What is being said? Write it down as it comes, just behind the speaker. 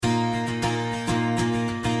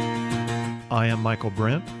I am Michael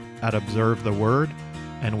Brent at Observe the Word,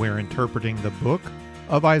 and we're interpreting the book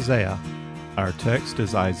of Isaiah. Our text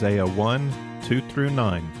is Isaiah 1, 2 through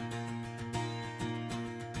 9.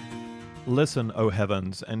 Listen, O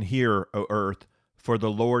heavens, and hear, O earth, for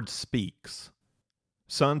the Lord speaks.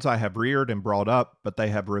 Sons I have reared and brought up, but they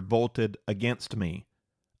have revolted against me.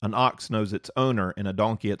 An ox knows its owner, and a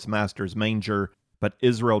donkey its master's manger, but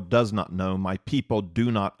Israel does not know, my people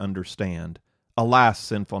do not understand. Alas,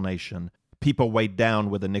 sinful nation, people weighed down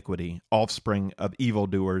with iniquity, offspring of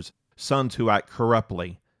evildoers, sons who act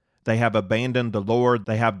corruptly. They have abandoned the Lord,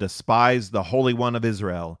 they have despised the Holy One of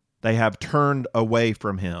Israel, they have turned away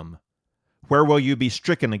from him. Where will you be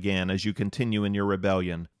stricken again as you continue in your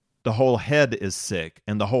rebellion? The whole head is sick,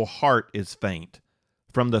 and the whole heart is faint.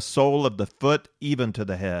 From the sole of the foot even to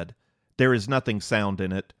the head, there is nothing sound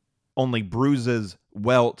in it, only bruises,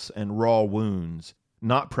 welts, and raw wounds,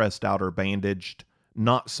 not pressed out or bandaged,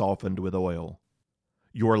 not softened with oil.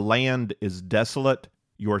 Your land is desolate,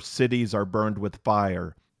 your cities are burned with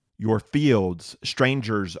fire. Your fields,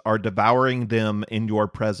 strangers are devouring them in your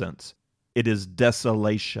presence. It is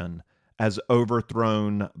desolation, as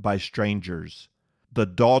overthrown by strangers. The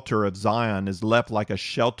daughter of Zion is left like a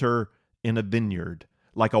shelter in a vineyard,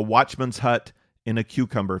 like a watchman's hut in a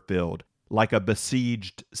cucumber field, like a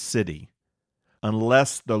besieged city.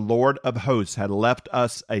 Unless the Lord of hosts had left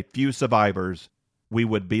us a few survivors, we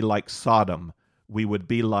would be like Sodom, we would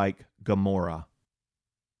be like Gomorrah.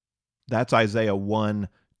 That's Isaiah 1,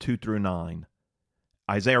 2 through 9.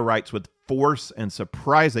 Isaiah writes with force and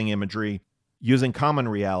surprising imagery, using common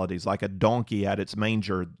realities like a donkey at its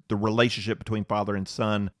manger, the relationship between father and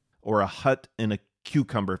son, or a hut in a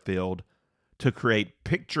cucumber field, to create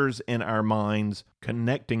pictures in our minds,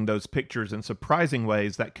 connecting those pictures in surprising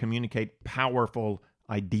ways that communicate powerful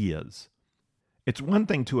ideas. It's one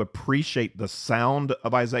thing to appreciate the sound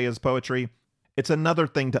of Isaiah's poetry. It's another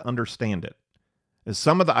thing to understand it. As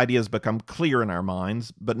some of the ideas become clear in our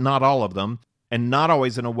minds, but not all of them, and not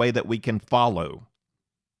always in a way that we can follow.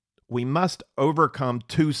 We must overcome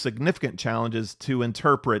two significant challenges to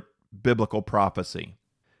interpret biblical prophecy: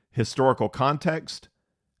 historical context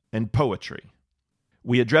and poetry.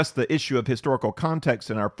 We addressed the issue of historical context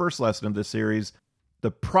in our first lesson of this series. The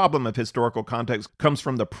problem of historical context comes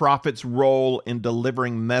from the prophet's role in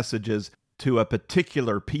delivering messages to a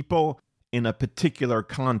particular people in a particular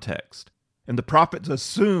context. And the prophets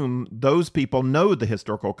assume those people know the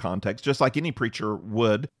historical context, just like any preacher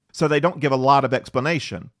would, so they don't give a lot of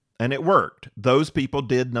explanation. And it worked. Those people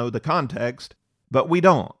did know the context, but we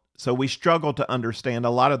don't. So we struggle to understand a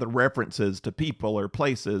lot of the references to people or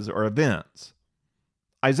places or events.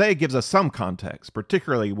 Isaiah gives us some context,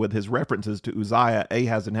 particularly with his references to Uzziah,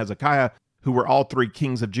 Ahaz, and Hezekiah, who were all three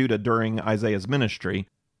kings of Judah during Isaiah's ministry.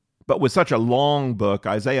 But with such a long book,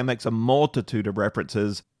 Isaiah makes a multitude of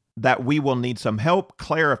references that we will need some help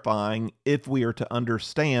clarifying if we are to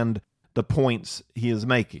understand the points he is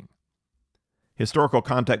making. Historical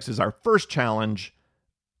context is our first challenge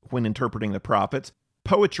when interpreting the prophets.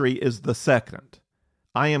 Poetry is the second.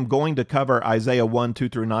 I am going to cover Isaiah 1, 2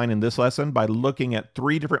 through 9 in this lesson by looking at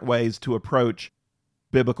three different ways to approach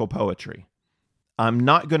biblical poetry. I'm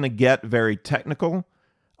not going to get very technical.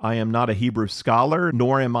 I am not a Hebrew scholar,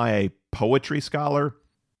 nor am I a poetry scholar.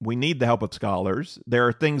 We need the help of scholars. There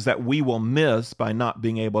are things that we will miss by not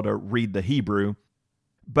being able to read the Hebrew.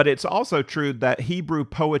 But it's also true that Hebrew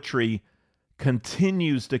poetry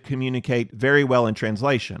continues to communicate very well in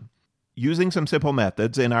translation. Using some simple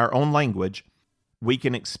methods in our own language, we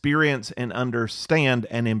can experience and understand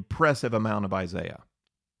an impressive amount of Isaiah.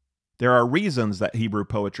 There are reasons that Hebrew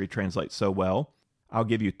poetry translates so well. I'll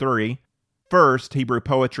give you three. First, Hebrew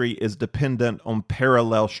poetry is dependent on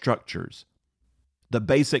parallel structures. The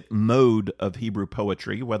basic mode of Hebrew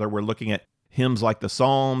poetry, whether we're looking at hymns like the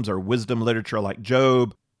Psalms or wisdom literature like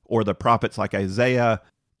Job or the prophets like Isaiah,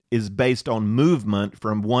 is based on movement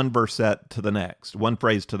from one verset to the next, one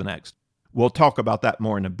phrase to the next. We'll talk about that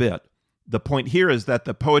more in a bit. The point here is that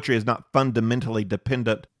the poetry is not fundamentally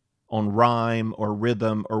dependent on rhyme or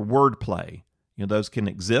rhythm or wordplay. Those can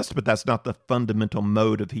exist, but that's not the fundamental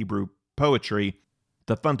mode of Hebrew poetry.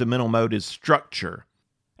 The fundamental mode is structure.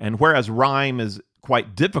 And whereas rhyme is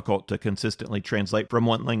quite difficult to consistently translate from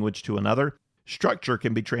one language to another, structure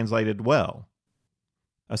can be translated well.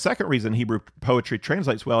 A second reason Hebrew poetry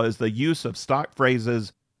translates well is the use of stock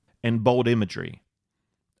phrases and bold imagery.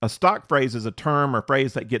 A stock phrase is a term or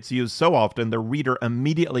phrase that gets used so often the reader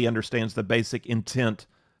immediately understands the basic intent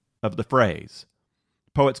of the phrase.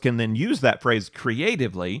 Poets can then use that phrase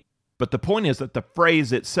creatively, but the point is that the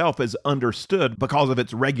phrase itself is understood because of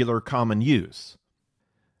its regular common use.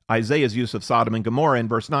 Isaiah's use of Sodom and Gomorrah in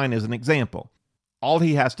verse 9 is an example. All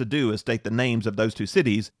he has to do is state the names of those two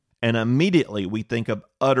cities, and immediately we think of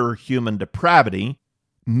utter human depravity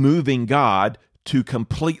moving God to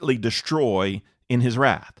completely destroy in his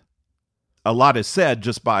wrath. A lot is said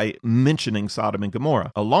just by mentioning Sodom and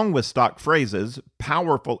Gomorrah. Along with stock phrases,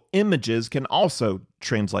 powerful images can also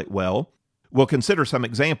translate well. We'll consider some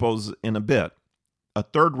examples in a bit. A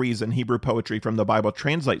third reason Hebrew poetry from the Bible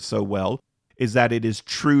translates so well is that it is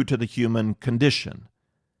true to the human condition.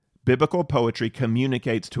 Biblical poetry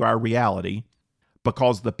communicates to our reality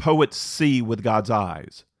because the poets see with God's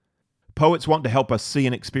eyes. Poets want to help us see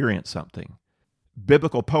and experience something.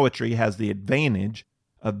 Biblical poetry has the advantage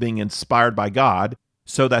of being inspired by God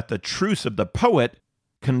so that the truths of the poet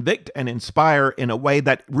convict and inspire in a way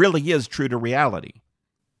that really is true to reality.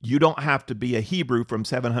 You don't have to be a Hebrew from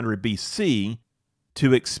 700 BC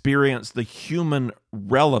to experience the human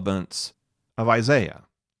relevance of Isaiah.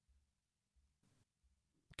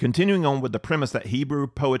 Continuing on with the premise that Hebrew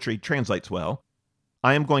poetry translates well,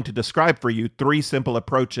 I am going to describe for you 3 simple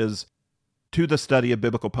approaches to the study of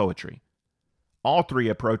biblical poetry. All 3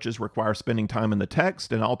 approaches require spending time in the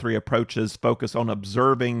text, and all 3 approaches focus on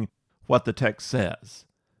observing what the text says.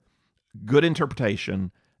 Good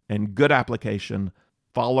interpretation and good application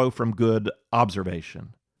follow from good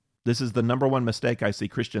observation. This is the number one mistake I see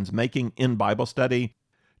Christians making in Bible study,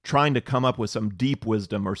 trying to come up with some deep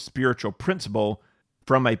wisdom or spiritual principle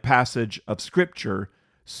from a passage of Scripture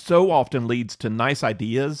so often leads to nice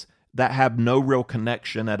ideas that have no real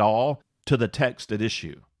connection at all to the text at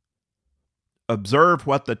issue. Observe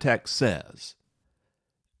what the text says.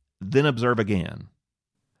 Then observe again.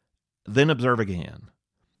 Then observe again.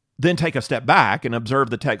 Then take a step back and observe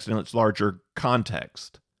the text in its larger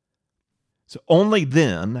context. So only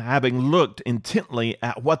then, having looked intently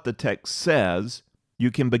at what the text says,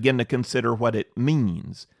 you can begin to consider what it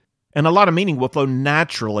means. And a lot of meaning will flow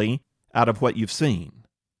naturally out of what you've seen.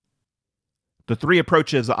 The 3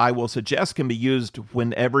 approaches I will suggest can be used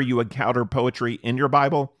whenever you encounter poetry in your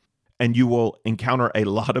Bible, and you will encounter a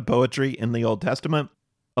lot of poetry in the Old Testament.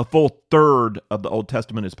 A full third of the Old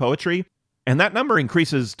Testament is poetry, and that number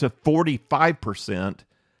increases to 45%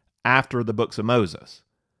 after the books of Moses.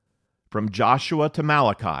 From Joshua to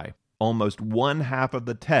Malachi, almost 1/2 of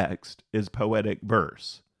the text is poetic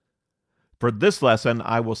verse. For this lesson,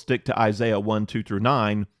 I will stick to Isaiah 1, 2 through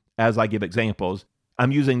 9 as I give examples.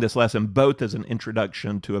 I'm using this lesson both as an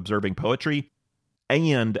introduction to observing poetry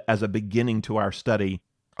and as a beginning to our study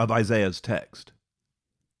of Isaiah's text.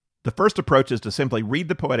 The first approach is to simply read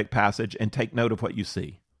the poetic passage and take note of what you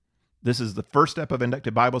see. This is the first step of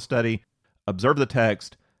inductive Bible study. Observe the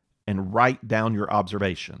text and write down your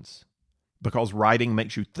observations, because writing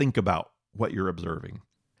makes you think about what you're observing.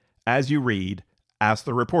 As you read, ask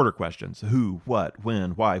the reporter questions: who, what,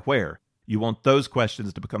 when, why, where. You want those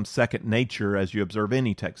questions to become second nature as you observe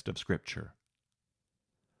any text of Scripture.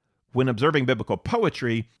 When observing biblical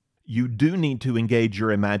poetry, you do need to engage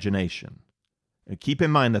your imagination. And keep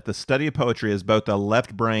in mind that the study of poetry is both a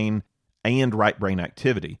left brain and right brain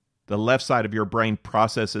activity. The left side of your brain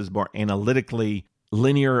processes more analytically,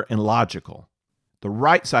 linear, and logical. The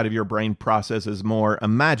right side of your brain processes more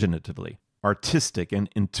imaginatively, artistic, and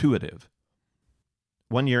intuitive.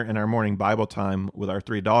 One year in our morning Bible time with our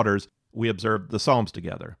 3 daughters, we observed the Psalms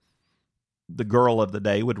together. The girl of the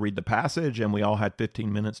day would read the passage, and we all had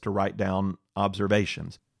 15 minutes to write down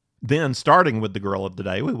observations. Then, starting with the girl of the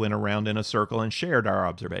day, we went around in a circle and shared our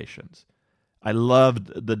observations. I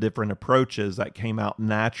loved the different approaches that came out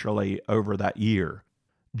naturally over that year.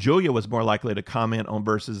 Julia was more likely to comment on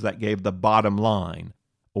verses that gave the bottom line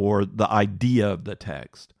or the idea of the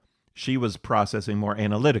text. She was processing more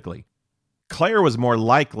analytically. Claire was more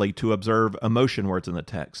likely to observe emotion words in the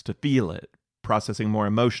text, to feel it, processing more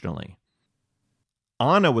emotionally.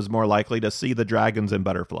 Anna was more likely to see the dragons and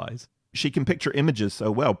butterflies. She can picture images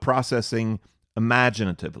so well, processing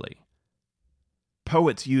imaginatively.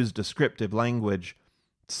 Poets use descriptive language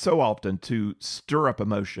so often to stir up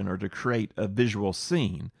emotion or to create a visual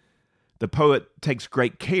scene. The poet takes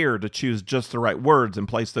great care to choose just the right words and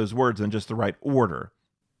place those words in just the right order.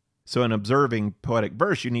 So in observing poetic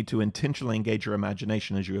verse, you need to intentionally engage your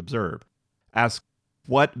imagination as you observe. Ask,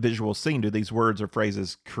 what visual scene do these words or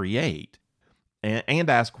phrases create? And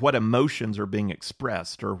ask, what emotions are being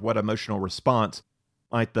expressed, or what emotional response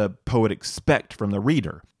might the poet expect from the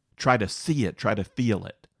reader? Try to see it, try to feel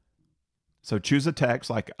it. So choose a text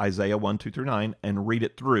like Isaiah 1, 2 through 9 and read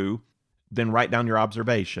it through, then write down your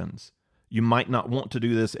observations. You might not want to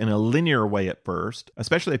do this in a linear way at first,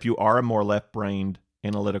 especially if you are a more left-brained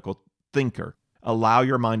analytical thinker. Allow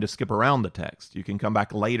your mind to skip around the text. You can come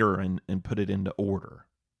back later and put it into order.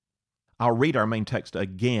 I'll read our main text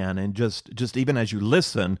again, and just even as you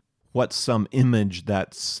listen, what's some image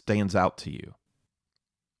that stands out to you?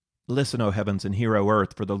 Listen, O heavens, and hear, O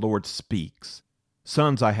earth, for the Lord speaks.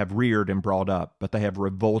 Sons I have reared and brought up, but they have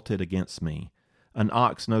revolted against me. An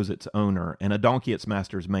ox knows its owner, and a donkey its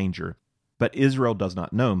master's manger. But Israel does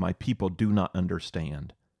not know, my people do not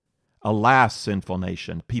understand. Alas, sinful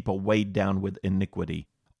nation, people weighed down with iniquity,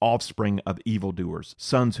 offspring of evildoers,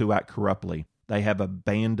 sons who act corruptly. They have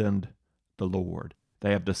abandoned the Lord.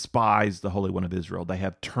 They have despised the Holy One of Israel. They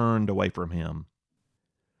have turned away from him.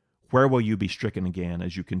 Where will you be stricken again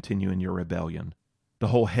as you continue in your rebellion? The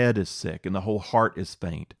whole head is sick, and the whole heart is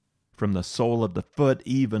faint. From the sole of the foot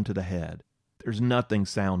even to the head, there's nothing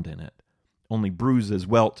sound in it. Only bruises,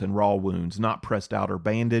 welts, and raw wounds, not pressed out or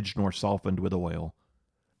bandaged, nor softened with oil.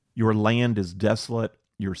 Your land is desolate,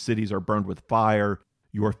 your cities are burned with fire,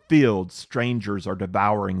 your fields, strangers are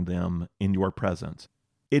devouring them in your presence.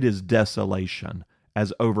 It is desolation,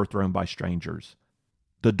 as overthrown by strangers.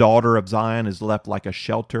 The daughter of Zion is left like a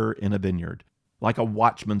shelter in a vineyard, like a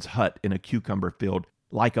watchman's hut in a cucumber field,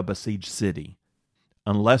 like a besieged city.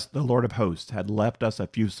 Unless the Lord of hosts had left us a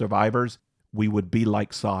few survivors, we would be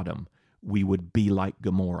like Sodom. We would be like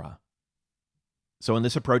Gomorrah. So in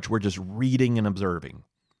this approach, we're just reading and observing.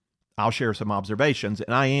 I'll share some observations,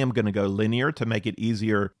 and I am going to go linear to make it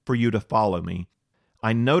easier for you to follow me.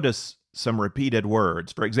 I notice some repeated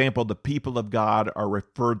words. For example, the people of God are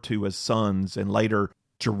referred to as sons, and later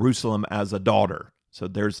Jerusalem as a daughter. So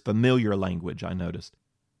there's familiar language, I noticed.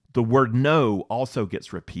 The word know also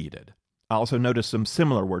gets repeated. I also notice some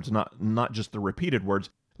similar words, not just the repeated words,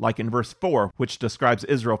 like in verse 4, which describes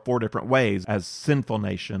Israel 4 different ways as sinful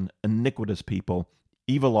nation, iniquitous people,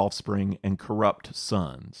 evil offspring, and corrupt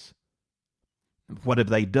sons. What have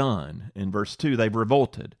they done? In verse 2, they've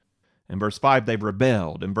revolted. In verse 5, they've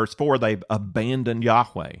rebelled. In verse 4, they've abandoned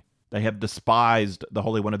Yahweh. They have despised the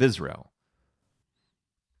Holy One of Israel.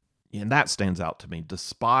 And that stands out to me.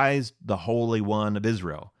 Despised the Holy One of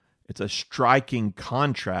Israel. It's a striking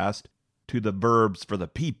contrast to the verbs for the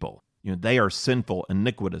people. They are sinful,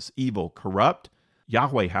 iniquitous, evil, corrupt.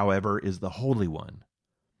 Yahweh, however, is the Holy One.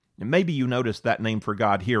 And maybe you notice that name for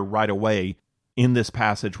God here right away in this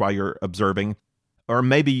passage while you're observing, or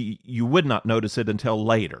maybe you would not notice it until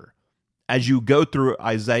later. As you go through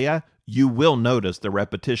Isaiah, you will notice the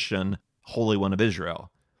repetition, Holy One of Israel.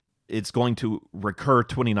 It's going to recur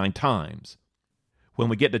 29 times. When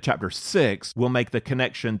we get to chapter 6, we'll make the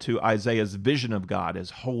connection to Isaiah's vision of God as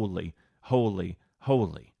holy, holy,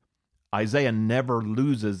 holy. Isaiah never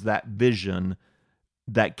loses that vision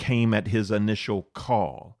that came at his initial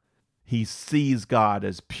call. He sees God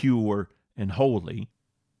as pure and holy.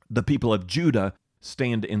 The people of Judah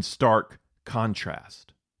stand in stark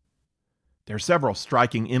contrast. There are several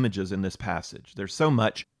striking images in this passage. There's so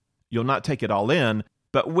much, you'll not take it all in,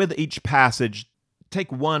 but with each passage,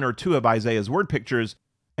 take 1 or 2 of Isaiah's word pictures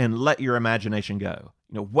and let your imagination go.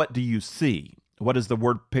 What do you see? What does the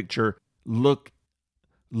word picture look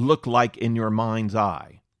like in your mind's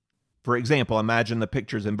eye? For example, imagine the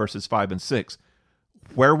pictures in verses 5 and 6.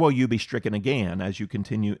 Where will you be stricken again as you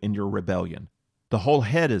continue in your rebellion? The whole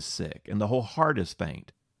head is sick, and the whole heart is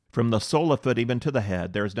faint. From the sole of foot even to the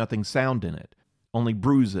head, there is nothing sound in it, only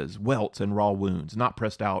bruises, welts, and raw wounds, not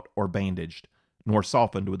pressed out or bandaged, nor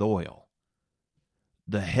softened with oil.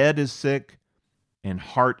 The head is sick, and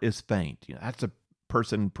heart is faint. That's a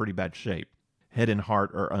person in pretty bad shape. Head and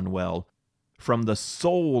heart are unwell. From the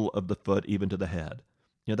sole of the foot even to the head.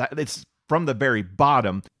 That it's from the very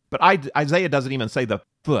bottom, but Isaiah doesn't even say the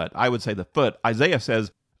foot. I would say the foot. Isaiah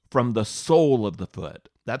says from the sole of the foot.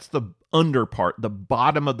 That's the under part, the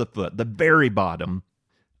bottom of the foot, the very bottom,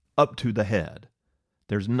 up to the head.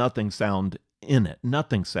 There's nothing sound in it,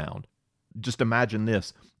 nothing sound. Just imagine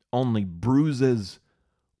this, only bruises,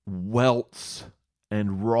 welts,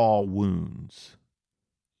 and raw wounds.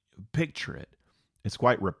 Picture it. It's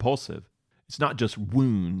quite repulsive. It's not just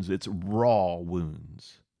wounds, it's raw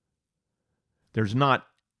wounds. There's not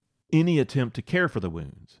any attempt to care for the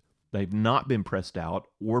wounds. They've not been pressed out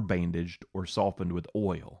or bandaged or softened with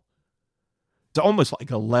oil. It's almost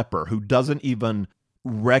like a leper who doesn't even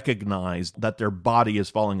recognize that their body is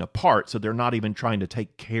falling apart, so they're not even trying to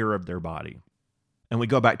take care of their body. And we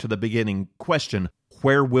go back to the beginning question,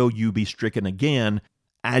 where will you be stricken again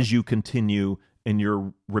as you continue in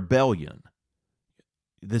your rebellion?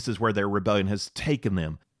 This is where their rebellion has taken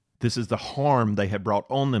them. This is the harm they have brought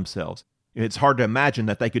on themselves. It's hard to imagine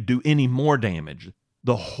that they could do any more damage.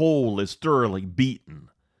 The whole is thoroughly beaten.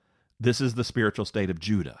 This is the spiritual state of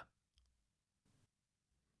Judah.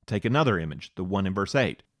 Take another image, the one in verse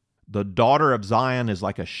 8. The daughter of Zion is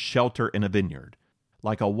like a shelter in a vineyard,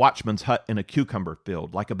 like a watchman's hut in a cucumber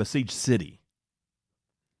field, like a besieged city.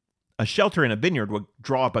 A shelter in a vineyard would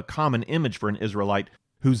draw up a common image for an Israelite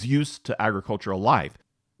who's used to agricultural life.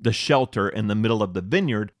 The shelter in the middle of the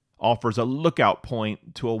vineyard offers a lookout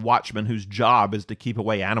point to a watchman whose job is to keep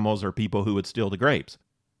away animals or people who would steal the grapes.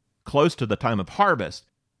 Close to the time of harvest,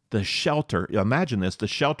 the shelter, imagine this, the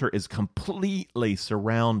shelter is completely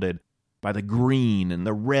surrounded by the green and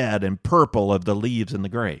the red and purple of the leaves and the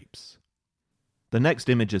grapes. The next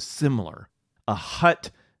image is similar, a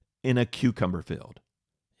hut in a cucumber field.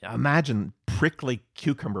 Imagine prickly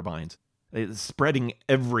cucumber vines spreading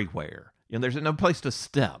everywhere. There's no place to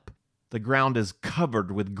step. The ground is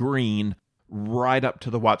covered with green right up to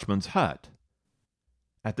the watchman's hut.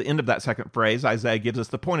 At the end of that second phrase, Isaiah gives us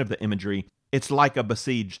the point of the imagery. It's like a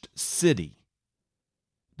besieged city.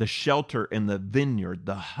 The shelter in the vineyard,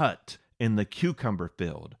 the hut in the cucumber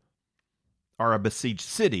field, are a besieged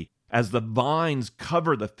city. As the vines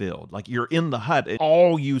cover the field, like you're in the hut,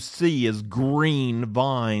 all you see is green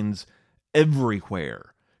vines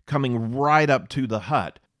everywhere, coming right up to the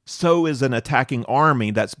hut. So is an attacking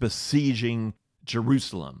army that's besieging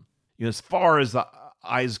Jerusalem. As far as the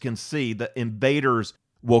eyes can see, the invaders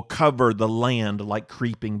will cover the land like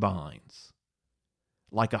creeping vines,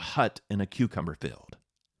 like a hut in a cucumber field.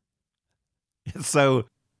 So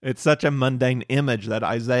it's such a mundane image that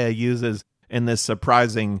Isaiah uses in this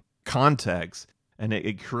surprising context, and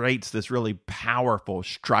it creates this really powerful,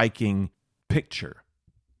 striking picture.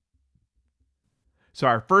 So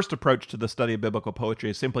our first approach to the study of biblical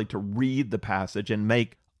poetry is simply to read the passage and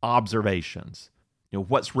make observations.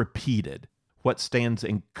 What's repeated, what stands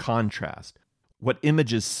in contrast, what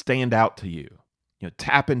images stand out to you.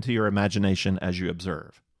 Tap into your imagination as you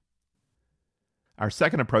observe. Our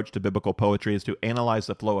second approach to biblical poetry is to analyze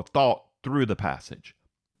the flow of thought through the passage.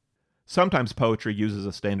 Sometimes poetry uses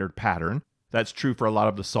a standard pattern. That's true for a lot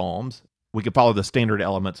of the Psalms. We can follow the standard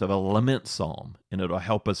elements of a lament psalm, and it'll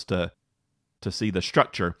help us to see the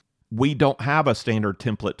structure. We don't have a standard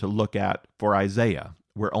template to look at for Isaiah.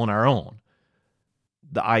 We're on our own.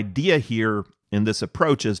 The idea here in this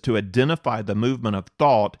approach is to identify the movement of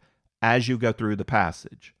thought as you go through the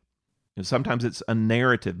passage. Sometimes it's a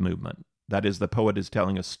narrative movement. That is, the poet is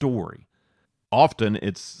telling a story. Often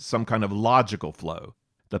it's some kind of logical flow.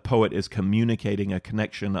 The poet is communicating a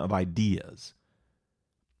connection of ideas.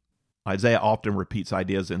 Isaiah often repeats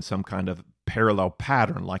ideas in some kind of parallel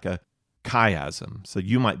pattern, like a chiasm. So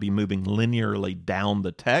you might be moving linearly down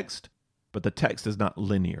the text, but the text is not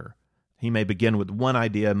linear. He may begin with one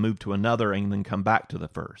idea, move to another, and then come back to the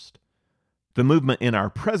first. The movement in our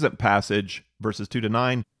present passage, verses 2 to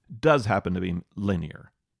 9, does happen to be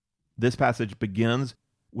linear. This passage begins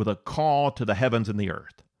with a call to the heavens and the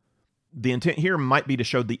earth. The intent here might be to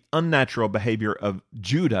show the unnatural behavior of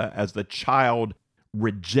Judah as the child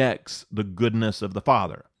rejects the goodness of the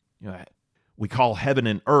father. We call heaven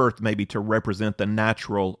and earth maybe to represent the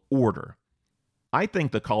natural order. I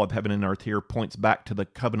think the call of heaven and earth here points back to the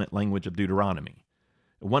covenant language of Deuteronomy.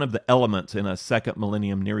 One of the elements in a second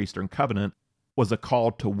millennium Near Eastern covenant was a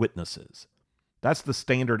call to witnesses. That's the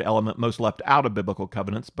standard element most left out of biblical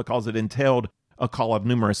covenants because it entailed a call of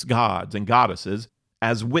numerous gods and goddesses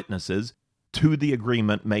as witnesses to the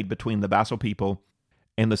agreement made between the vassal people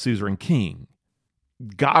and the suzerain king.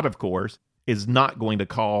 God, of course, is not going to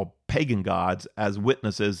call pagan gods as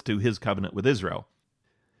witnesses to his covenant with Israel.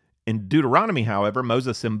 In Deuteronomy, however,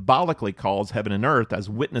 Moses symbolically calls heaven and earth as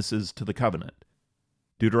witnesses to the covenant.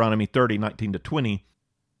 Deuteronomy 30, 19-20,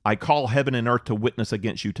 I call heaven and earth to witness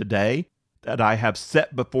against you today that I have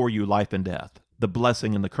set before you life and death, the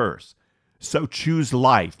blessing and the curse. So choose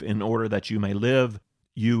life in order that you may live,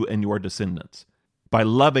 you and your descendants, by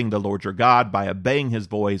loving the Lord your God, by obeying his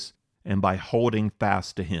voice, and by holding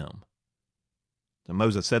fast to him. So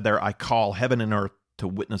Moses said there, I call heaven and earth to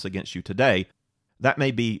witness against you today. That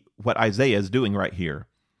may be what Isaiah is doing right here.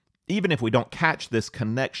 Even if we don't catch this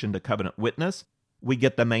connection to covenant witness, we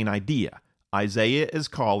get the main idea. Isaiah is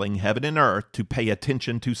calling heaven and earth to pay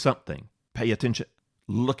attention to something. Pay attention.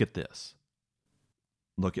 Look at this.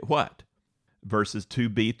 Look at what? Verses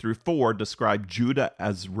 2b through 4 describe Judah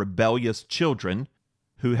as rebellious children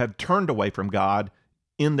who have turned away from God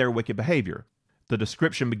in their wicked behavior. The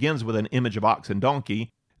description begins with an image of ox and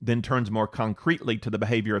donkey, then turns more concretely to the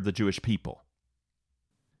behavior of the Jewish people.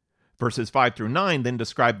 Verses 5 through 9 then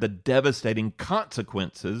describe the devastating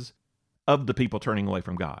consequences of the people turning away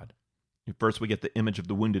from God. First, we get the image of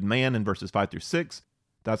the wounded man in verses 5 through 6.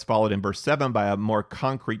 That's followed in verse 7 by a more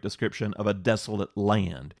concrete description of a desolate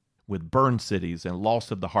land with burned cities and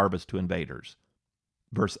loss of the harvest to invaders.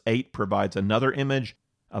 Verse 8 provides another image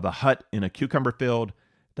of a hut in a cucumber field.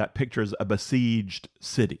 that pictures a besieged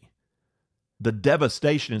city. The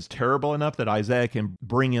devastation is terrible enough that Isaiah can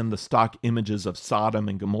bring in the stock images of Sodom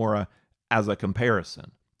and Gomorrah as a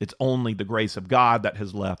comparison. It's only the grace of God that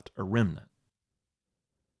has left a remnant.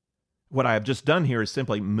 What I have just done here is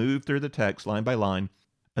simply move through the text line by line,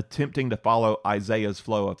 attempting to follow Isaiah's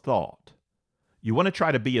flow of thought. You want to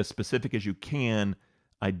try to be as specific as you can,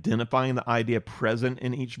 identifying the idea present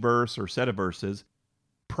in each verse or set of verses.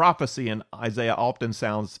 Prophecy in Isaiah often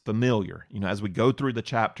sounds familiar. As we go through the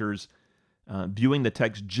chapters, viewing the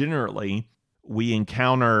text generally, we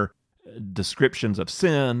encounter descriptions of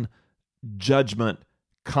sin, judgment,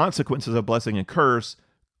 consequences of blessing and curse,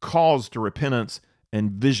 calls to repentance,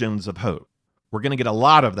 and visions of hope. We're going to get a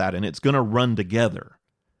lot of that, and it's going to run together.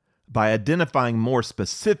 By identifying more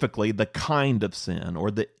specifically the kind of sin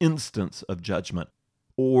or the instance of judgment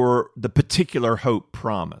or the particular hope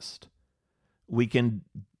promised, we can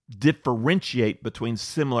differentiate between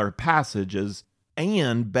similar passages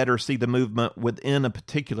and better see the movement within a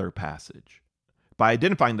particular passage. By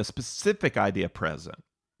identifying the specific idea present,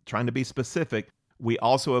 trying to be specific, we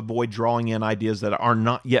also avoid drawing in ideas that are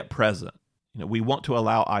not yet present. We want to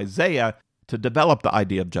allow Isaiah to develop the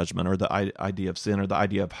idea of judgment or the idea of sin or the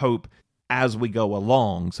idea of hope as we go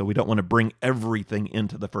along. So we don't want to bring everything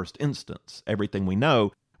into the first instance, everything we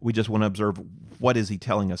know. We just want to observe, what is he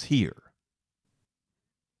telling us here?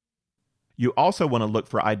 You also want to look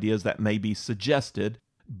for ideas that may be suggested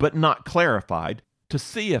but not clarified to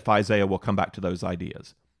see if Isaiah will come back to those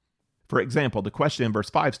ideas. For example, the question in verse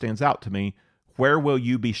 5 stands out to me: where will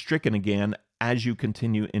you be stricken again as you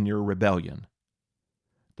continue in your rebellion?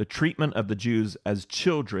 The treatment of the Jews as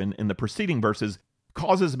children in the preceding verses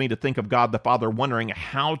causes me to think of God the Father wondering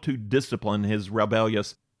how to discipline his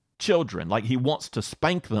rebellious children. Like he wants to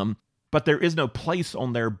spank them, but there is no place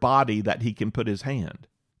on their body that he can put his hand.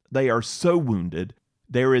 They are so wounded,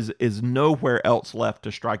 there is nowhere else left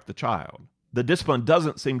to strike the child. The discipline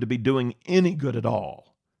doesn't seem to be doing any good at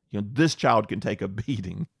all. This child can take a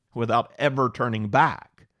beating without ever turning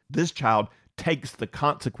back. This child takes the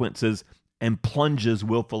consequences and plunges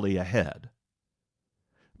willfully ahead.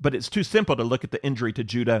 But it's too simple to look at the injury to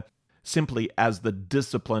Judah simply as the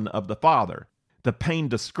discipline of the father. The pain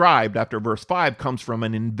described after verse 5 comes from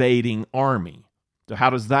an invading army. So how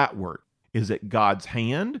does that work? Is it God's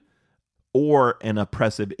hand or an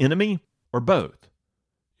oppressive enemy or both?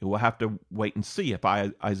 We'll have to wait and see if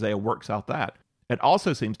Isaiah works out that. It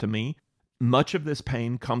also seems to me much of this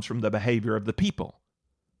pain comes from the behavior of the people.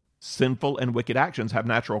 Sinful and wicked actions have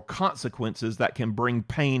natural consequences that can bring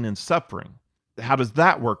pain and suffering. How does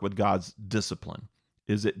that work with God's discipline?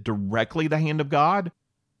 Is it directly the hand of God,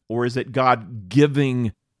 or is it God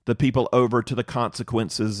giving the people over to the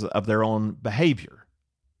consequences of their own behavior?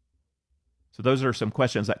 So those are some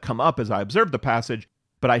questions that come up as I observe the passage,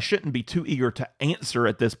 but I shouldn't be too eager to answer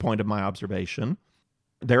at this point of my observation.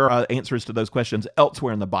 There are answers to those questions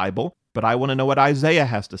elsewhere in the Bible, but I want to know what Isaiah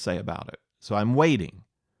has to say about it. So I'm waiting.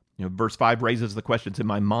 Verse 5 raises the questions in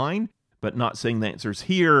my mind, but not seeing the answers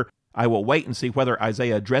here. I will wait and see whether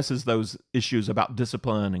Isaiah addresses those issues about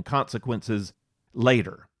discipline and consequences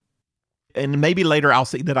later. And maybe later I'll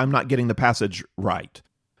see that I'm not getting the passage right.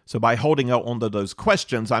 So by holding out on to those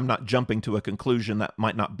questions, I'm not jumping to a conclusion that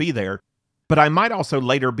might not be there. But I might also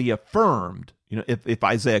later be affirmed. If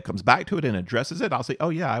Isaiah comes back to it and addresses it, I'll say, oh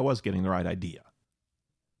yeah, I was getting the right idea.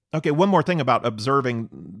 Okay, one more thing about observing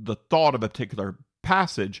the thought of a particular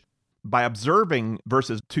passage. By observing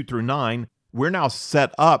verses 2 through 9, we're now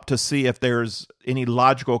set up to see if there's any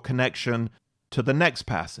logical connection to the next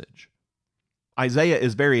passage. Isaiah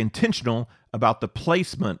is very intentional about the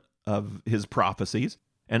placement of his prophecies,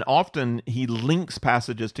 and often he links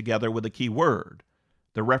passages together with a key word.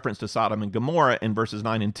 The reference to Sodom and Gomorrah in verses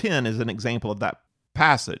 9 and 10 is an example of that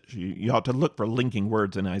passage. You ought to look for linking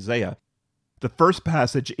words in Isaiah. The first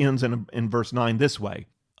passage ends in verse 9 this way: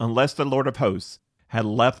 unless the Lord of hosts had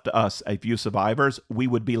left us a few survivors, we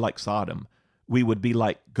would be like Sodom. We would be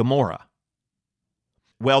like Gomorrah.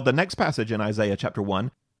 Well, the next passage in Isaiah chapter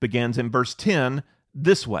 1 begins in verse 10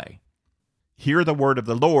 this way: hear the word of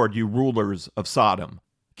the Lord, you rulers of Sodom.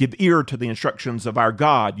 Give ear to the instructions of our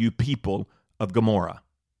God, you people of Gomorrah.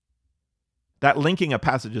 That linking of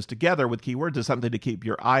passages together with keywords is something to keep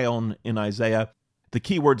your eye on in Isaiah. The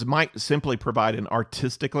keywords might simply provide an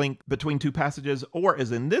artistic link between two passages, or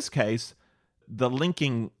as in this case, the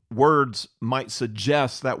linking words might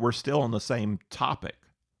suggest that we're still on the same topic.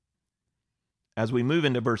 As we move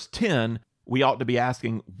into verse 10, we ought to be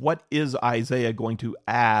asking, what is Isaiah going to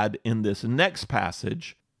add in this next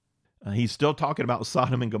passage? He's still talking about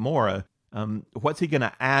Sodom and Gomorrah. What's he going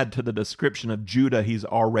to add to the description of Judah he's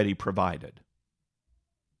already provided?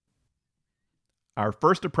 Our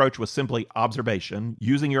first approach was simply observation,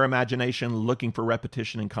 using your imagination, looking for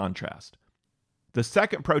repetition and contrast. The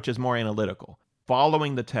second approach is more analytical,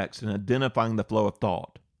 following the text and identifying the flow of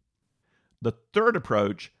thought. The third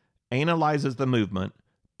approach analyzes the movement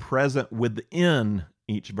present within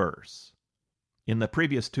each verse. In the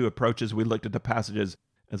previous two approaches, we looked at the passages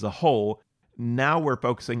as a whole. Now we're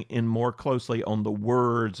focusing in more closely on the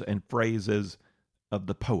words and phrases of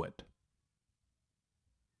the poet.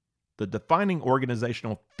 The defining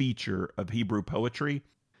organizational feature of Hebrew poetry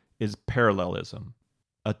is parallelism.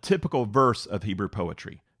 A typical verse of Hebrew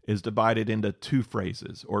poetry is divided into two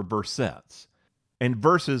phrases or versets, and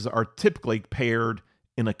verses are typically paired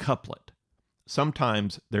in a couplet.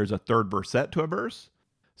 Sometimes there's a third verset to a verse.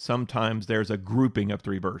 Sometimes there's a grouping of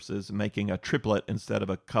three verses, making a triplet instead of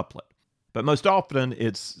a couplet. But most often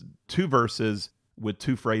it's two verses with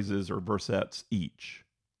two phrases or versets each.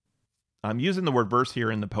 I'm using the word verse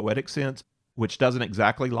here in the poetic sense, which doesn't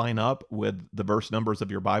exactly line up with the verse numbers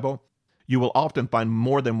of your Bible. You will often find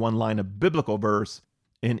more than one line of biblical verse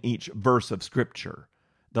in each verse of Scripture.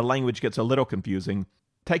 The language gets a little confusing.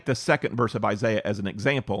 Take the second verse of Isaiah as an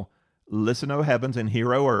example. Listen, O heavens, and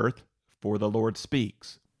hear, O earth, for the Lord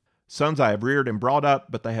speaks. Sons I have reared and brought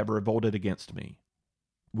up, but they have revolted against me.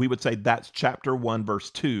 We would say that's chapter 1,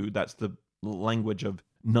 verse 2. That's the language of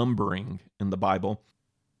numbering in the Bible.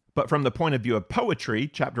 But from the point of view of poetry,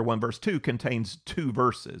 chapter 1, verse 2 contains two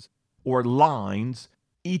verses, or lines,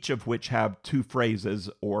 each of which have two phrases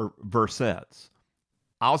or versets.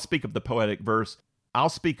 I'll speak of the poetic verse. I'll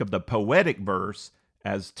speak of the poetic verse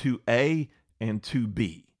as 2a and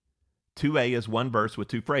 2b. 2a is one verse with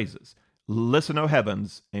two phrases. Listen, O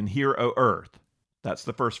heavens, and hear, O earth. That's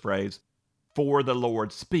the first phrase. For the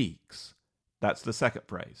Lord speaks. That's the second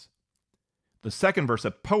phrase. The second verse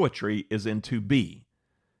of poetry is in 2b.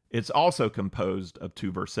 It's also composed of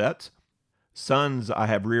two versets. Sons I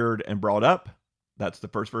have reared and brought up. That's the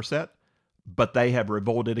first verset. But they have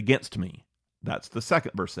revolted against me. That's the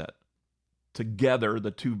second verset. Together,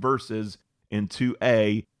 the two verses in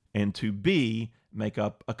 2a and 2b make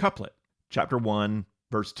up a couplet. Chapter 1,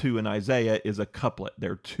 verse 2 in Isaiah is a couplet.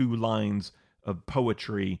 There are two lines of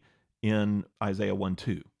poetry in Isaiah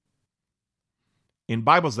 1:2. In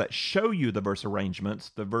Bibles that show you the verse arrangements,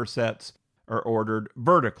 the versets are ordered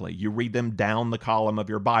vertically. You read them down the column of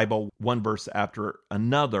your Bible, one verse after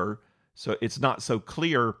another, so it's not so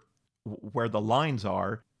clear where the lines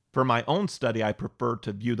are. For my own study, I prefer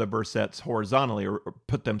to view the versets horizontally or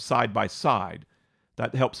put them side by side.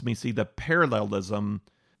 That helps me see the parallelism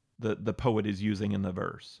the poet is using in the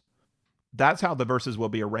verse. That's how the verses will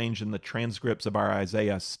be arranged in the transcripts of our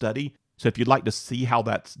Isaiah study. So if you'd like to see how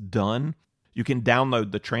that's done, you can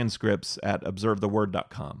download the transcripts at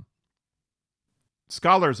observetheword.com.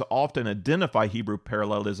 Scholars often identify Hebrew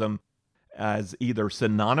parallelism as either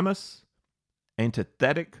synonymous,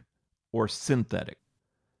 antithetic, or synthetic.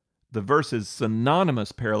 The verse is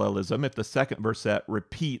synonymous parallelism if the second verset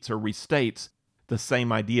repeats or restates the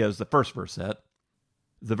same idea as the first verset.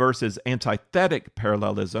 The verse is antithetic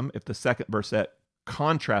parallelism if the second verset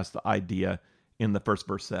contrasts the idea in the first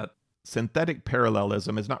verset. Synthetic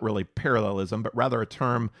parallelism is not really parallelism, but rather a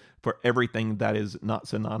term for everything that is not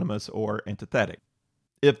synonymous or antithetic.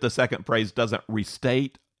 If the second phrase doesn't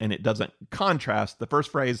restate and it doesn't contrast the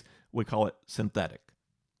first phrase, we call it synthetic.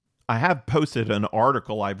 I have posted an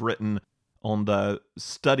article I've written on the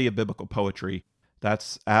study of biblical poetry.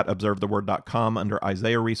 That's at observetheword.com under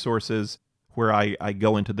Isaiah Resources, where I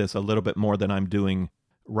go into this a little bit more than I'm doing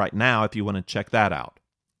right now if you want to check that out.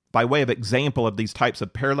 By way of example of these types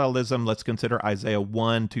of parallelism, let's consider Isaiah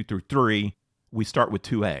 1, 2 through 3. We start with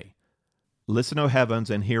 2a. Listen, O heavens,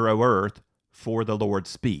 and hear, O earth, for the Lord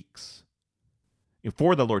speaks.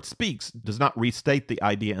 For the Lord speaks does not restate the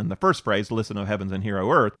idea in the first phrase, listen, O heavens, and hear,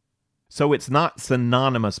 O earth, so it's not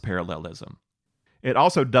synonymous parallelism. It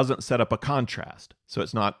also doesn't set up a contrast, so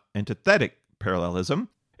it's not antithetic parallelism.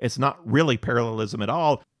 It's not really parallelism at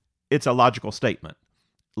all. It's a logical statement.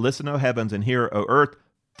 Listen, O heavens, and hear, O earth,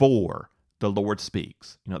 for the Lord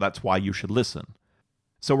speaks. That's why you should listen.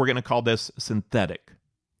 So we're going to call this synthetic.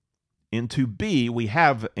 In 2b, we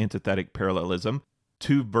have antithetic parallelism.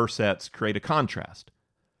 Two versets create a contrast.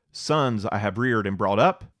 Sons I have reared and brought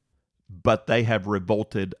up, but they have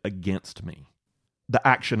revolted against me. The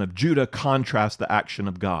action of Judah contrasts the action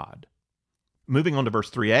of God. Moving on to verse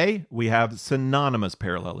 3a, we have synonymous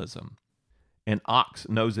parallelism. An ox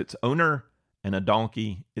knows its owner, and a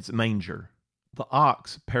donkey its manger. The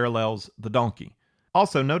ox parallels the donkey.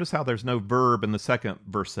 Also, notice how there's no verb in the second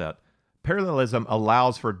verset. Parallelism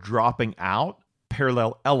allows for dropping out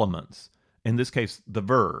parallel elements, in this case, the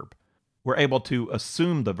verb. we're able to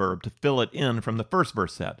assume the verb, to fill it in from the first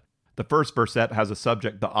verset. The first verset has a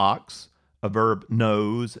subject, the ox, a verb,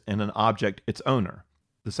 knows, and an object, its owner.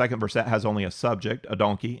 The second verset has only a subject, a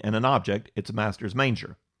donkey, and an object, its master's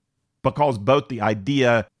manger. Because both the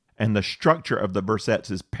idea and the structure of the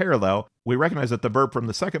versets is parallel, we recognize that the verb from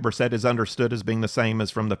the second verset is understood as being the same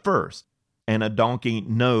as from the first, and a donkey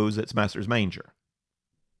knows its master's manger.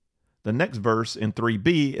 The next verse in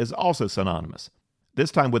 3b is also synonymous,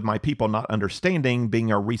 this time with my people not understanding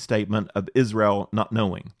being a restatement of Israel not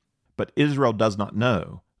knowing. But Israel does not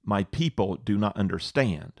know, my people do not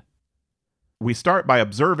understand. We start by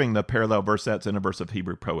observing the parallel versets in a verse of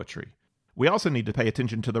Hebrew poetry. We also need to pay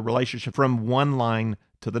attention to the relationship from one line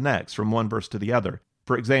to the next, from one verse to the other.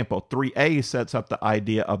 For example, 3a sets up the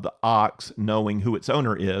idea of the ox knowing who its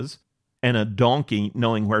owner is, and a donkey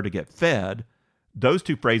knowing where to get fed. Those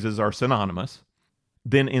two phrases are synonymous.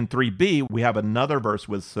 Then in 3b, we have another verse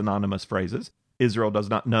with synonymous phrases. Israel does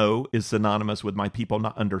not know is synonymous with my people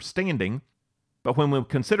not understanding. But when we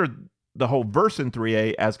consider the whole verse in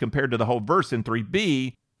 3a as compared to the whole verse in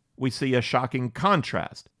 3b, we see a shocking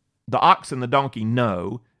contrast. The ox and the donkey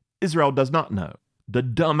know, Israel does not know. The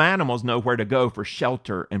dumb animals know where to go for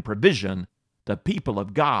shelter and provision. The people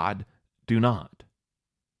of God do not.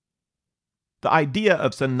 The idea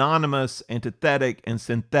of synonymous, antithetic, and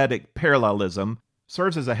synthetic parallelism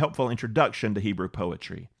serves as a helpful introduction to Hebrew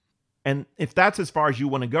poetry. And if that's as far as you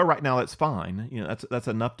want to go right now, that's fine. That's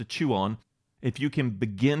enough to chew on. If you can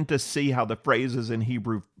begin to see how the phrases in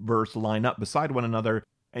Hebrew verse line up beside one another,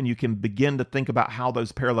 and you can begin to think about how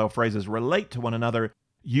those parallel phrases relate to one another,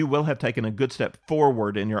 you will have taken a good step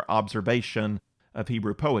forward in your observation of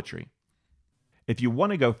Hebrew poetry. If you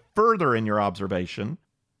want to go further in your observation,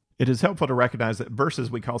 it is helpful to recognize that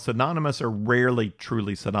verses we call synonymous are rarely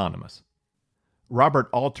truly synonymous. Robert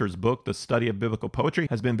Alter's book, The Study of Biblical Poetry,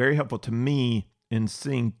 has been very helpful to me in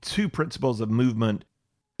seeing two principles of movement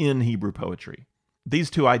in Hebrew poetry. These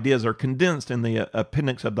two ideas are condensed in the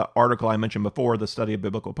appendix of the article I mentioned before, The Study of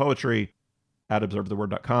Biblical Poetry, at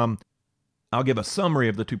observetheword.com. I'll give a summary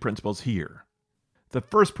of the two principles here. The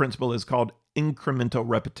first principle is called incremental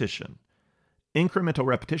repetition. Incremental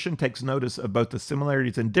repetition takes notice of both the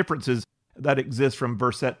similarities and differences that exist from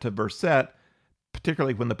verset to verset,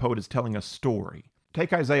 particularly when the poet is telling a story.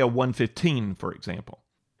 Take Isaiah 1:15, for example.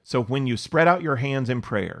 So when you spread out your hands in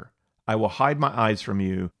prayer, I will hide my eyes from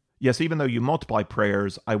you. Yes, even though you multiply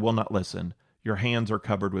prayers, I will not listen. Your hands are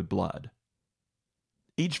covered with blood.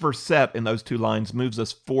 Each verset in those two lines moves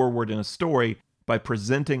us forward in a story by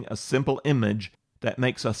presenting a simple image that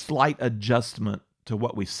makes a slight adjustment to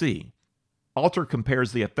what we see. Alter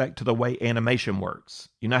compares the effect to the way animation works.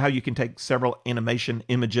 You know how you can take several animation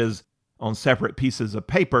images on separate pieces of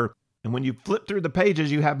paper, and when you flip through the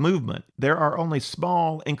pages, you have movement. There are only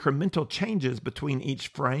small incremental changes between each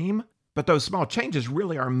frame, but those small changes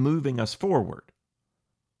really are moving us forward.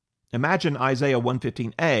 Imagine Isaiah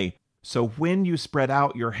 1:15a. So when you spread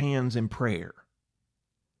out your hands in prayer,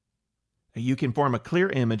 you can form a clear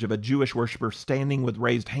image of a Jewish worshiper standing with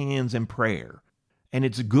raised hands in prayer. And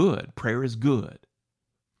it's good. Prayer is good.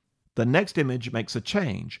 The next image makes a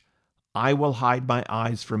change. I will hide my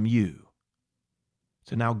eyes from you.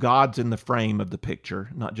 So now God's in the frame of the picture,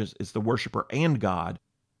 not just it's the worshiper and God.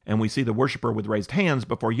 And we see the worshiper with raised hands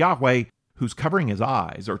before Yahweh, who's covering his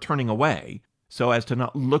eyes or turning away so as to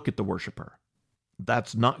not look at the worshiper.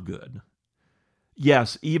 That's not good.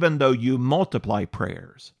 Yes, even though you multiply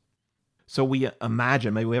prayers. So we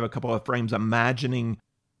imagine, maybe we have a couple of frames imagining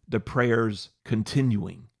the prayers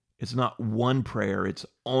continuing. It's not one prayer, it's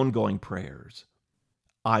ongoing prayers.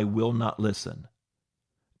 I will not listen.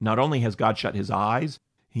 Not only has God shut his eyes,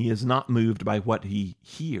 he is not moved by what he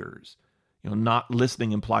hears. Not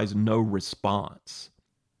listening implies no response.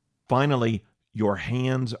 Finally, your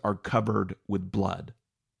hands are covered with blood.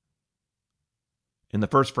 In the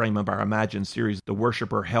first frame of our Imagine series, the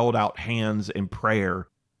worshiper held out hands in prayer.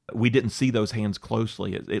 We didn't see those hands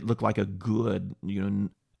closely. It looked like a good,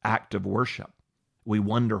 act of worship. We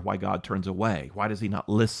wonder why God turns away. Why does he not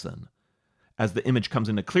listen? As the image comes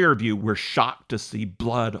into clear view, we're shocked to see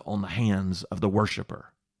blood on the hands of the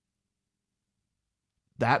worshiper.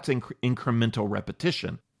 That's incremental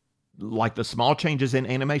repetition. Like the small changes in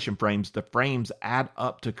animation frames, the frames add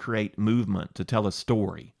up to create movement, to tell a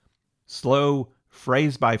story. Slow,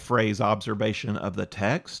 phrase-by-phrase observation of the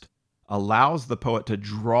text allows the poet to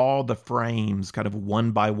draw the frames kind of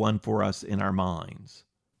one by one for us in our minds.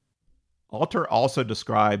 Alter also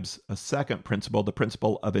describes a second principle, the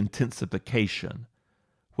principle of intensification.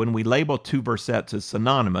 When we label two versets as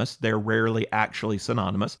synonymous, they're rarely actually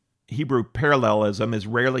synonymous. Hebrew parallelism is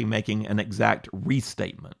rarely making an exact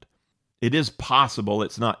restatement. It is possible,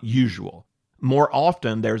 it's not usual. More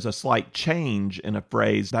often, there's a slight change in a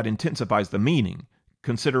phrase that intensifies the meaning.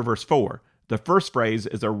 Consider verse 4. The first phrase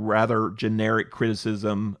is a rather generic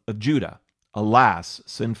criticism of Judah. Alas,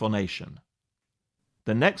 sinful nation.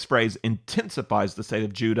 The next phrase intensifies the state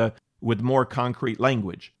of Judah with more concrete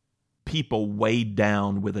language. People weighed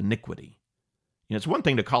down with iniquity. It's one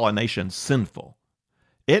thing to call a nation sinful.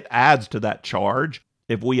 It adds to that charge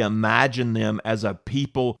if we imagine them as a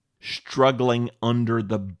people struggling under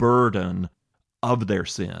the burden of their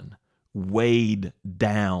sin, weighed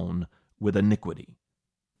down with iniquity.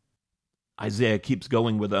 Isaiah keeps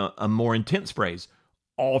going with a more intense phrase,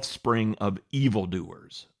 offspring of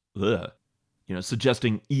evildoers.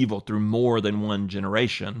 Suggesting evil through more than one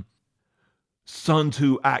generation. Sons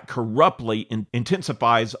who act corruptly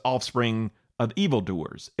intensifies offspring of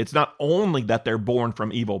evildoers. It's not only that they're born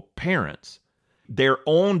from evil parents, their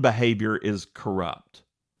own behavior is corrupt.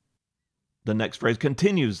 The next phrase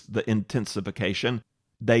continues the intensification.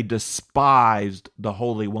 They despised the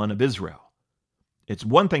Holy One of Israel. It's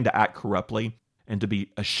one thing to act corruptly and to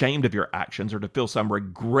be ashamed of your actions or to feel some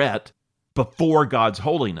regret before God's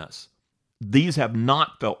holiness. These have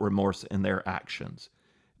not felt remorse in their actions.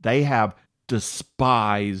 They have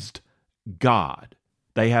despised God.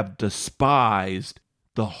 They have despised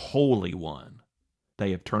the Holy One.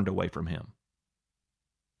 They have turned away from him.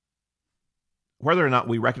 Whether or not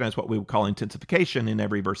we recognize what we would call intensification in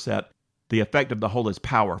every verset, the effect of the whole is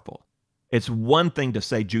powerful. It's one thing to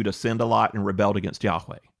say Judah sinned a lot and rebelled against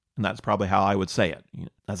Yahweh, and that's probably how I would say it.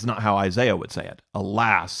 That's not how Isaiah would say it.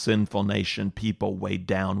 Alas, sinful nation, people weighed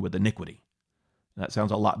down with iniquity. That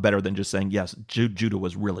sounds a lot better than just saying, yes, Judah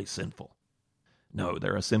was really sinful. No,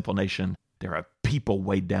 they're a sinful nation. They're a people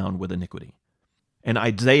weighed down with iniquity. And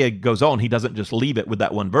Isaiah goes on. He doesn't just leave it with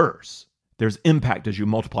that one verse. There's impact as you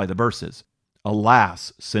multiply the verses.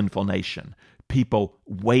 Alas, sinful nation, people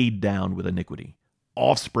weighed down with iniquity,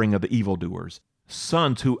 offspring of evildoers,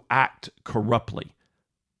 sons who act corruptly.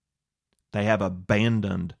 They have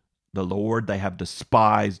abandoned the Lord. They have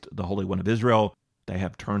despised the Holy One of Israel. They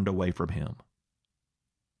have turned away from him.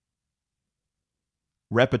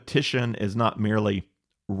 Repetition is not merely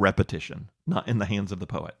repetition, not in the hands of the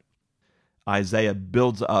poet. Isaiah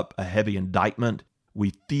builds up a heavy indictment.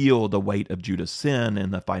 We feel the weight of Judah's sin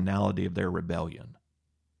and the finality of their rebellion.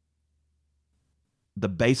 The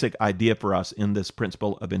basic idea for us in this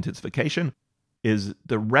principle of intensification is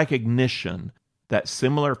the recognition that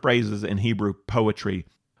similar phrases in Hebrew poetry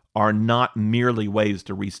are not merely ways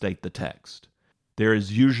to restate the text. There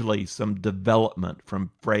is usually some development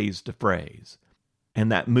from phrase to phrase, and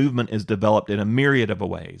that movement is developed in a myriad of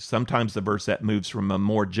ways. Sometimes the verset moves from a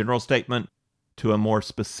more general statement to a more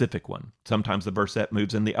specific one. Sometimes the verset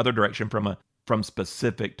moves in the other direction from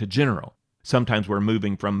specific to general. Sometimes we're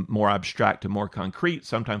moving from more abstract to more concrete,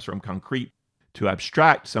 sometimes from concrete to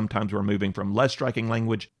abstract. Sometimes we're moving from less striking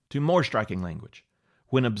language to more striking language.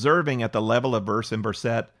 When observing at the level of verse and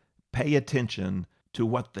verset, pay attention to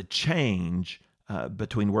what the change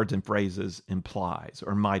between words and phrases implies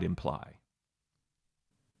or might imply.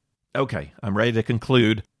 Okay, I'm ready to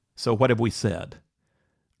conclude. So what have we said?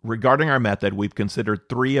 Regarding our method, we've considered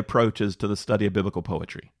 3 approaches to the study of biblical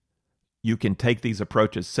poetry. You can take these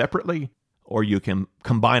approaches separately, or you can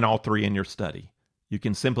combine all 3 in your study. You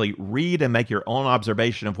can simply read and make your own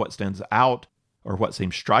observation of what stands out or what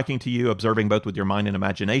seems striking to you, observing both with your mind and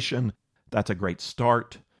imagination. That's a great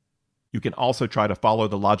start. You can also try to follow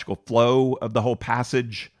the logical flow of the whole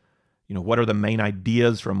passage. What are the main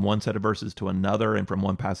ideas from one set of verses to another and from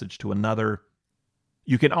one passage to another?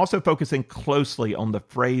 You can also focus in closely on the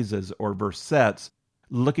phrases or versets,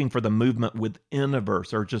 looking for the movement within a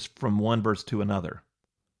verse or just from one verse to another.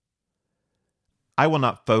 I will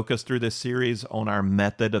not focus through this series on our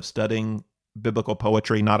method of studying biblical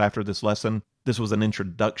poetry, not after this lesson. This was an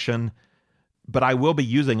introduction, but I will be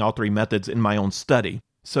using all 3 methods in my own study,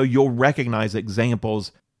 so you'll recognize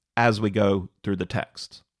examples as we go through the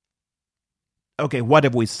text. Okay, what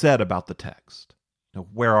have we said about the text?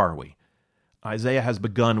 Where are we? Isaiah has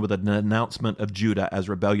begun with an announcement of Judah as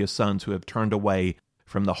rebellious sons who have turned away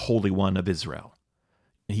from the Holy One of Israel.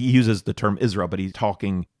 He uses the term Israel, but he's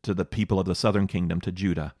talking to the people of the southern kingdom, to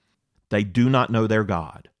Judah. They do not know their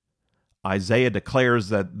God. Isaiah declares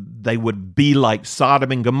that they would be like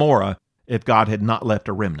Sodom and Gomorrah if God had not left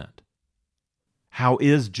a remnant. How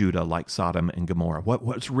is Judah like Sodom and Gomorrah?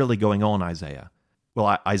 What's really going on, Isaiah?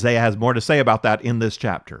 Well, Isaiah has more to say about that in this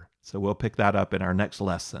chapter, so we'll pick that up in our next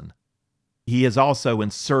lesson. He has also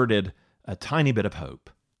inserted a tiny bit of hope.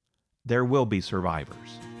 There will be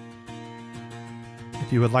survivors.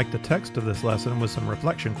 If you would like the text of this lesson with some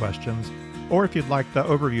reflection questions, Or if you'd like the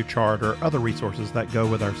overview chart or other resources that go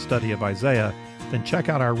with our study of Isaiah, then check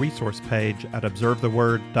out our resource page at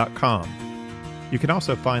observetheword.com. You can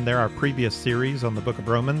also find there our previous series on the book of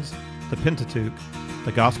Romans, the Pentateuch,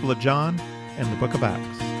 the Gospel of John, and the book of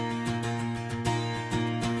Acts.